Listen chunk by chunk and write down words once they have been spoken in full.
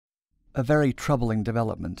A very troubling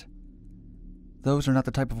development. Those are not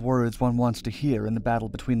the type of words one wants to hear in the battle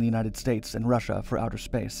between the United States and Russia for outer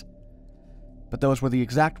space. But those were the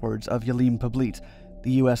exact words of Yleem Poblete,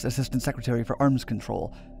 the U.S. Assistant Secretary for Arms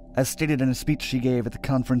Control, as stated in a speech she gave at the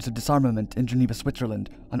Conference of Disarmament in Geneva, Switzerland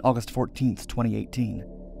on August 14, 2018.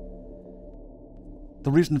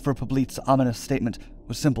 The reason for Poblete's ominous statement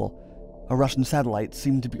was simple. A Russian satellite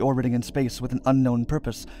seemed to be orbiting in space with an unknown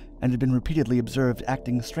purpose and had been repeatedly observed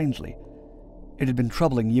acting strangely. It had been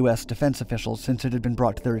troubling U.S. defense officials since it had been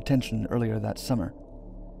brought to their attention earlier that summer.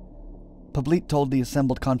 Poblete told the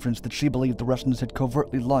assembled conference that she believed the Russians had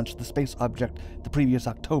covertly launched the space object the previous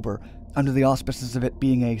October under the auspices of it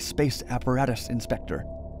being a space apparatus inspector.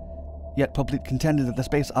 Yet Poblete contended that the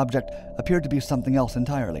space object appeared to be something else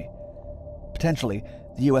entirely. Potentially,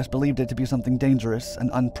 the U.S. believed it to be something dangerous and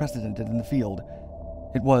unprecedented in the field.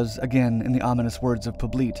 It was, again in the ominous words of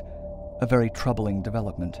Poblete, a very troubling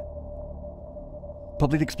development.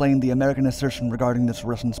 Poblete explained the American assertion regarding this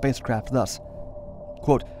Russian spacecraft thus,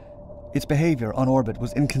 quote, "Its behavior on orbit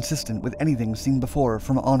was inconsistent with anything seen before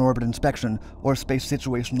from on-orbit inspection or space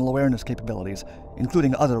situational awareness capabilities,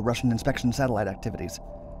 including other Russian inspection satellite activities."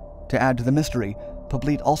 To add to the mystery,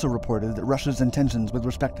 Poblete also reported that Russia's intentions with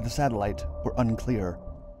respect to the satellite were unclear.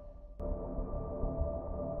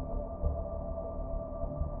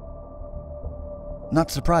 Not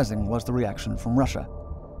surprising was the reaction from Russia.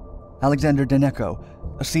 Alexander Deneko,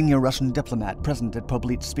 a senior Russian diplomat present at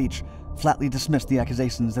Poblete's speech, flatly dismissed the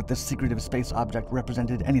accusations that this secretive space object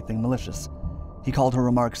represented anything malicious. He called her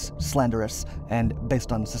remarks slanderous and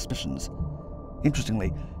based on suspicions.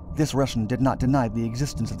 Interestingly, this Russian did not deny the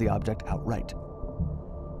existence of the object outright.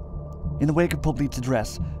 In the wake of Poblete's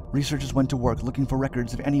address, researchers went to work looking for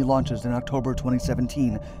records of any launches in October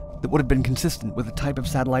 2017 that would have been consistent with the type of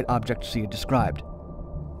satellite object she had described.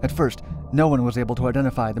 At first, no one was able to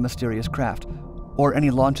identify the mysterious craft, or any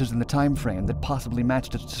launches in the time frame that possibly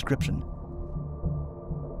matched its description.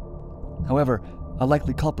 However, a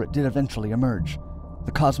likely culprit did eventually emerge,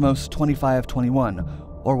 the Cosmos 2521,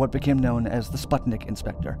 or what became known as the Sputnik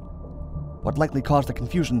Inspektor. What likely caused the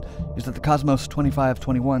confusion is that the Cosmos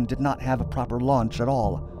 2521 did not have a proper launch at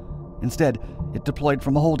all. Instead, it deployed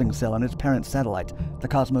from a holding cell on its parent satellite, the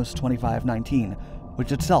Cosmos 2519,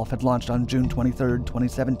 which itself had launched on June 23,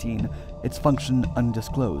 2017, its function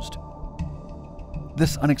undisclosed.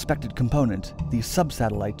 This unexpected component, the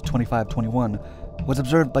sub-satellite 2521, was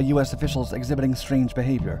observed by U.S. officials exhibiting strange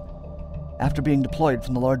behavior. After being deployed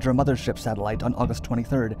from the larger mothership satellite on August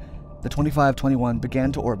 23rd, the 2521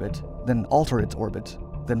 began to orbit, then alter its orbit,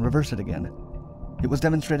 then reverse it again. It was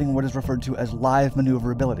demonstrating what is referred to as live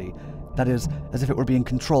maneuverability, that is, as if it were being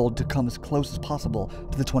controlled to come as close as possible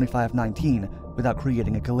to the 2519 without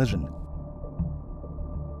creating a collision.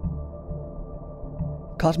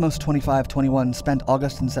 Cosmos 2521 spent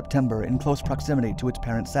August and September in close proximity to its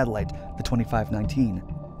parent satellite, the 2519.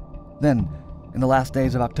 Then, in the last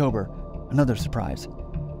days of October, another surprise.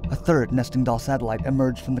 A third nesting doll satellite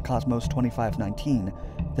emerged from the Cosmos 2519,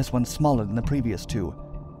 this one smaller than the previous two.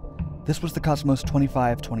 This was the Cosmos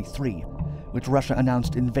 2523, which Russia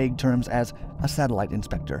announced in vague terms as a satellite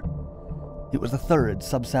inspector. It was the third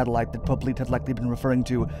sub-satellite that Poblete had likely been referring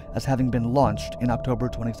to as having been launched in October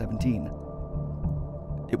 2017.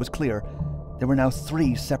 It was clear there were now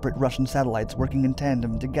 3 separate Russian satellites working in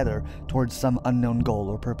tandem together towards some unknown goal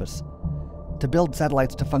or purpose. To build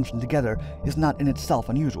satellites to function together is not in itself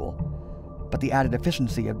unusual, but the added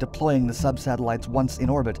efficiency of deploying the sub-satellites once in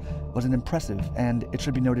orbit was an impressive and, it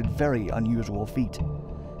should be noted, very unusual feat.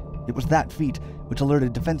 It was that feat which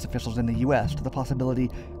alerted defense officials in the U.S. to the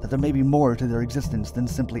possibility that there may be more to their existence than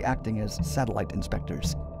simply acting as satellite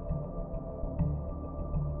inspectors.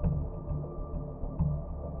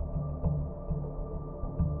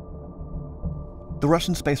 The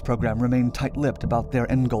Russian space program remained tight-lipped about their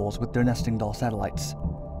end goals with their nesting doll satellites.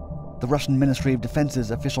 The Russian Ministry of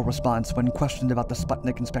Defense's official response when questioned about the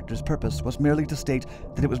Sputnik Inspektor's purpose was merely to state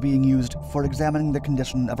that it was being used for examining the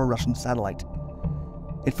condition of a Russian satellite.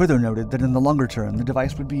 It further noted that in the longer term, the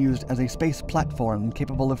device would be used as a space platform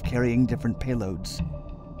capable of carrying different payloads.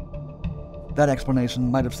 That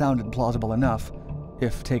explanation might have sounded plausible enough,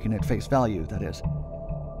 if taken at face value, that is.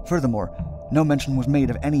 Furthermore, no mention was made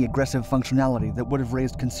of any aggressive functionality that would have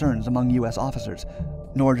raised concerns among U.S. officers,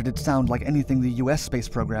 nor did it sound like anything the U.S. space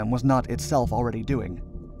program was not itself already doing.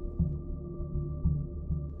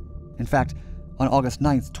 In fact, on August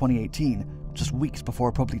 9, 2018, just weeks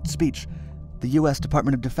before Poblete's speech, the U.S.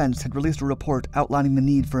 Department of Defense had released a report outlining the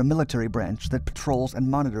need for a military branch that patrols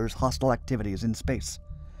and monitors hostile activities in space.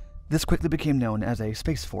 This quickly became known as a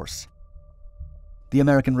Space Force. The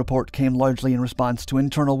American report came largely in response to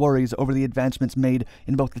internal worries over the advancements made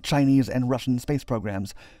in both the Chinese and Russian space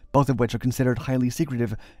programs, both of which are considered highly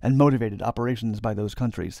secretive and motivated operations by those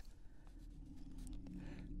countries.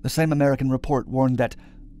 The same American report warned that,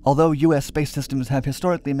 although U.S. space systems have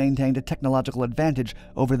historically maintained a technological advantage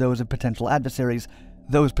over those of potential adversaries,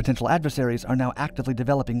 those potential adversaries are now actively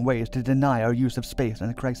developing ways to deny our use of space in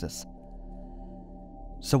a crisis.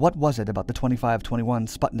 So what was it about the 2521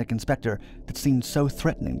 Sputnik Inspektor that seemed so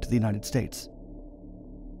threatening to the United States?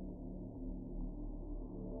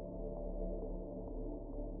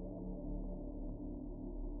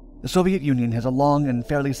 The Soviet Union has a long and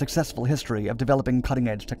fairly successful history of developing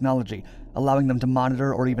cutting-edge technology, allowing them to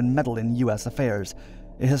monitor or even meddle in U.S. affairs,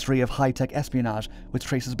 a history of high-tech espionage which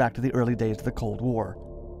traces back to the early days of the Cold War.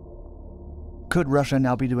 Could Russia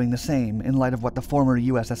now be doing the same in light of what the former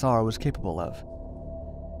USSR was capable of?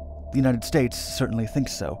 The United States certainly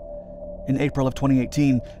thinks so. In April of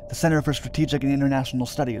 2018, the Center for Strategic and International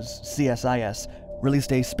Studies, CSIS,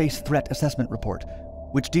 released a Space Threat Assessment Report,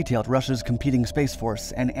 which detailed Russia's competing Space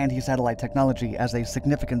Force and anti-satellite technology as a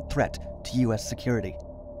significant threat to U.S. security.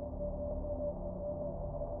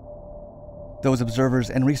 Those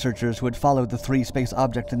observers and researchers who had followed the three space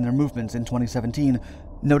objects in their movements in 2017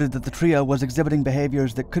 noted that the trio was exhibiting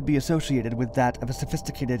behaviors that could be associated with that of a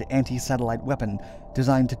sophisticated anti-satellite weapon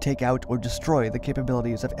designed to take out or destroy the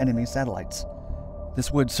capabilities of enemy satellites.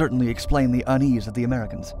 This would certainly explain the unease of the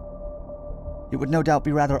Americans. It would no doubt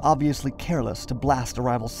be rather obviously careless to blast a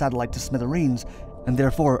rival satellite to smithereens and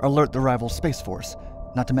therefore alert the rival Space Force,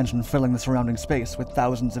 not to mention filling the surrounding space with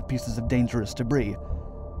thousands of pieces of dangerous debris.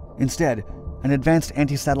 Instead, an advanced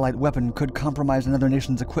anti-satellite weapon could compromise another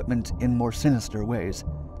nation's equipment in more sinister ways.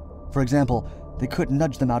 For example, they could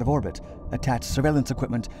nudge them out of orbit, attach surveillance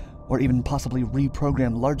equipment, or even possibly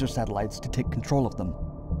reprogram larger satellites to take control of them.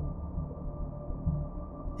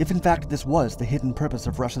 If in fact this was the hidden purpose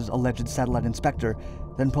of Russia's alleged satellite inspector,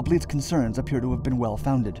 then Poblete's concerns appear to have been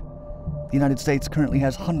well-founded. The United States currently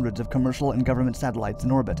has hundreds of commercial and government satellites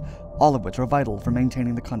in orbit, all of which are vital for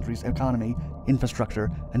maintaining the country's economy, infrastructure,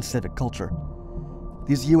 and civic culture.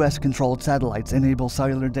 These U.S.-controlled satellites enable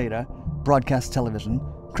cellular data, broadcast television,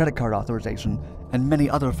 credit card authorization, and many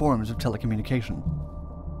other forms of telecommunication.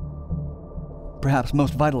 Perhaps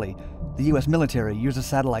most vitally, the U.S. military uses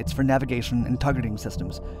satellites for navigation and targeting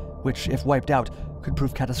systems, which, if wiped out, could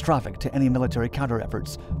prove catastrophic to any military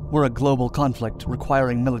counter-efforts were a global conflict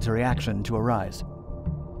requiring military action to arise.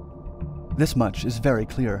 This much is very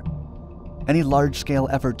clear. Any large-scale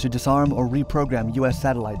effort to disarm or reprogram U.S.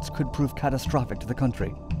 satellites could prove catastrophic to the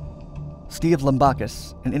country. Steve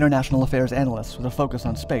Lambakis, an international affairs analyst with a focus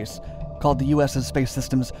on space, called the U.S.'s space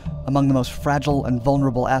systems among the most fragile and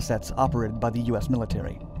vulnerable assets operated by the U.S.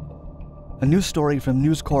 military. A news story from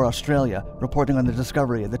News Corp Australia, reporting on the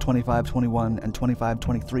discovery of the 2521 and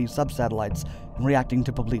 2523 subsatellites and reacting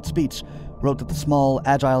to Poblete's speech, wrote that the small,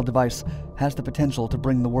 agile device has the potential to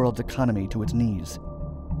bring the world's economy to its knees.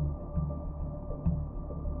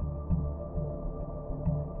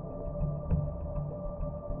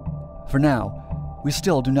 For now, we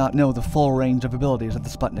still do not know the full range of abilities of the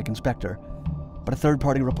Sputnik Inspektor, but a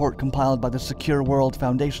third-party report compiled by the Secure World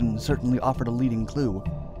Foundation certainly offered a leading clue.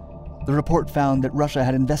 The report found that Russia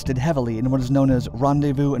had invested heavily in what is known as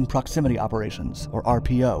Rendezvous and Proximity Operations, or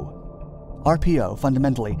RPO. RPO,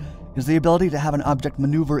 fundamentally, is the ability to have an object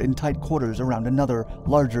maneuver in tight quarters around another,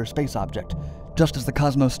 larger space object, just as the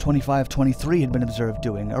Cosmos 2523 had been observed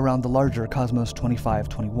doing around the larger Cosmos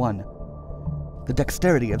 2521. The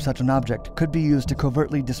dexterity of such an object could be used to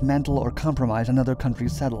covertly dismantle or compromise another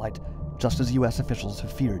country's satellite, just as U.S. officials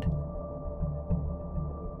have feared.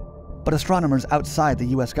 But astronomers outside the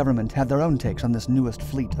U.S. government have their own takes on this newest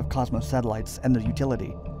fleet of Cosmos satellites and their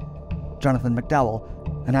utility. Jonathan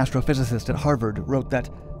McDowell, an astrophysicist at Harvard, wrote that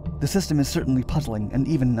the system is certainly puzzling and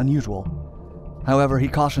even unusual. However, he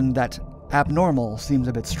cautioned that abnormal seems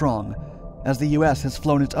a bit strong, as the U.S. has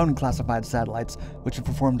flown its own classified satellites, which have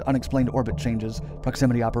performed unexplained orbit changes,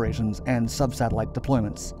 proximity operations, and sub-satellite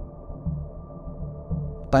deployments.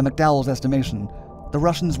 By McDowell's estimation, the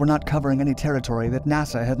Russians were not covering any territory that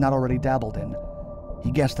NASA had not already dabbled in.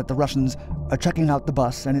 He guessed that the Russians are checking out the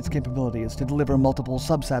bus and its capabilities to deliver multiple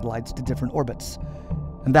sub-satellites to different orbits,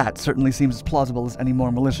 and that certainly seems as plausible as any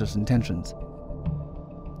more malicious intentions.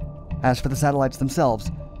 As for the satellites themselves,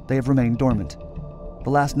 they have remained dormant. The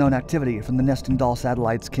last known activity from the nesting doll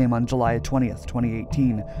satellites came on July 20th,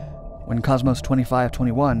 2018, when Cosmos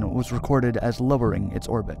 2521 was recorded as lowering its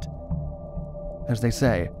orbit. As they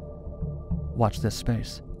say, watch this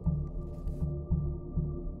space.